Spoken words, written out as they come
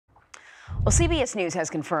Well, CBS News has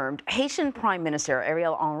confirmed Haitian Prime Minister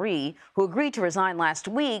Ariel, who agreed to resign last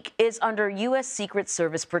week, is under U.S. Secret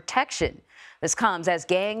Service protection. This comes as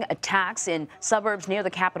gang attacks in suburbs near the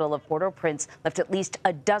capital of Port-au-Prince left at least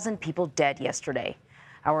a dozen people dead yesterday.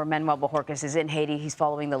 Our Manuel Bojorquez is in Haiti. He's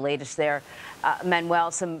following the latest there. Manuel,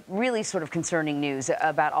 some really sort of concerning news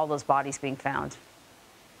about all those bodies being found.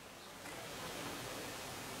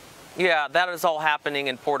 Yeah, that is all happening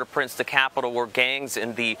in Port-au-Prince, the capital, where gangs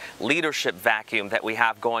in the leadership vacuum that we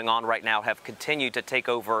have going on right now have continued to take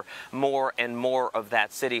over more and more of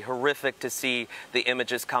that city. Horrific to see the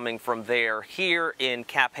images coming from there. Here in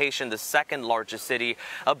Cap Haitian, the second largest city,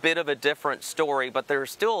 a bit of a different story, but there's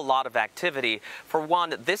still a lot of activity. For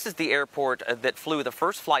one, this is the airport that flew the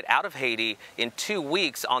first flight out of Haiti in 2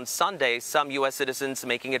 weeks. On Sunday, some U.S. citizens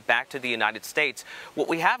making it back to the United States. What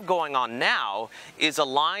we have going on now is a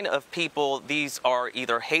line of people. These are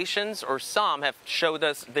either Haitians or some have showed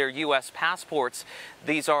us their U.S. passports.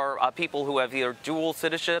 These are people who have either dual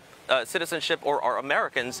citizenship or are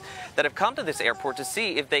Americans that have come to this airport to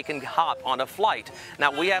see if they can hop on a flight.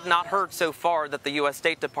 Now, we have not heard so far that the U.S.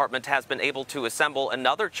 State Department has been able to assemble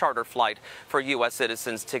another charter flight for U.S.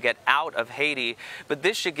 citizens to get out of Haiti, but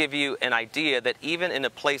this should give you an idea that even in a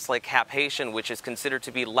place like Cap Haitian, which is considered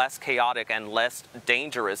to be less chaotic and less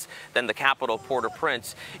dangerous than the capital,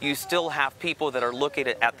 Port-au-Prince, you still have people that are looking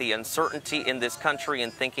at the uncertainty in this country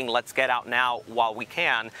and thinking, let's get out now while we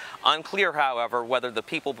can. Unclear, however, whether the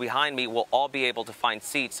people behind me will all be able to find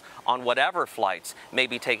seats on whatever flights may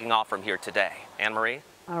be taking off from here today. Anne-Marie?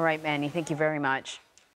 All right, Manny, thank you very much.